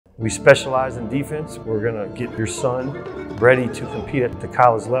We specialize in defense. We're going to get your son ready to compete at the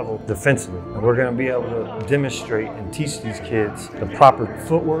college level defensively. And we're going to be able to demonstrate and teach these kids the proper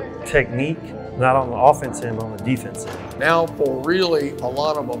footwork, technique, not on the offense end, but on the defense end. Now, for really a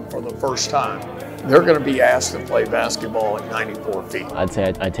lot of them for the first time, they're going to be asked to play basketball at 94 feet. I'd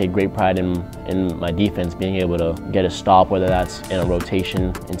say I take great pride in my defense being able to get a stop, whether that's in a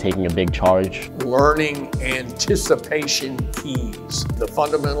rotation and taking a big charge. Learning anticipation keys, the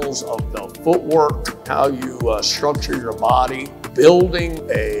fundamentals of the footwork, how you structure your body, building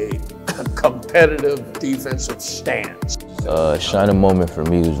a competitive defensive stance. A shining moment for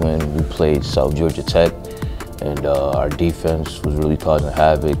me was when we played South Georgia Tech, and our defense was really causing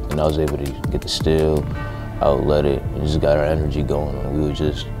havoc, and I was able to get the steal, outlet it, and just got our energy going. And we were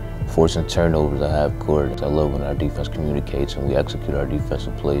just forcing turnovers at half court. I love when our defense communicates and we execute our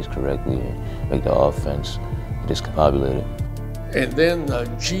defensive plays correctly and make the offense discombobulated. And then the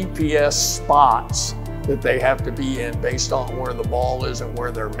GPS spots that they have to be in based on where the ball is and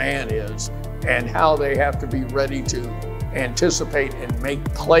where their man is, and how they have to be ready to anticipate and make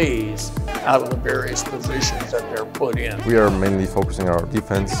plays out of the various positions that they're put in. We are mainly focusing on our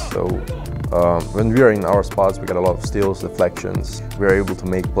defense, so when we are in our spots, we got a lot of steals, deflections. We are able to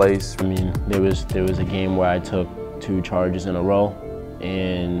make plays. I mean, there was a game where I took 2 charges in a row,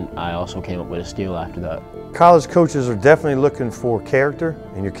 and I also came up with a steal after that. College coaches are definitely looking for character,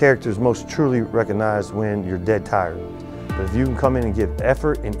 and your character is most truly recognized when you're dead tired. But if you can come in and give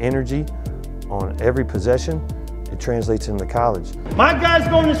effort and energy on every possession, it translates into college. My guy's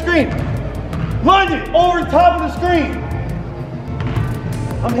going to the screen. Lunge it over the top of the screen.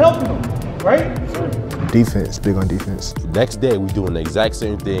 I'm helping him, right? Defense, big on defense. Next day, we're doing the exact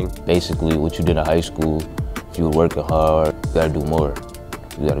same thing. Basically, what you did in high school, if you were working hard, you gotta do more.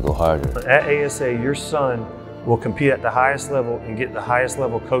 You gotta go harder. At ASA, your son will compete at the highest level and get the highest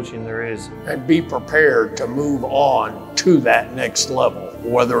level coaching there is. And be prepared to move on to that next level,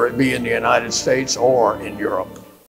 whether it be in the United States or in Europe.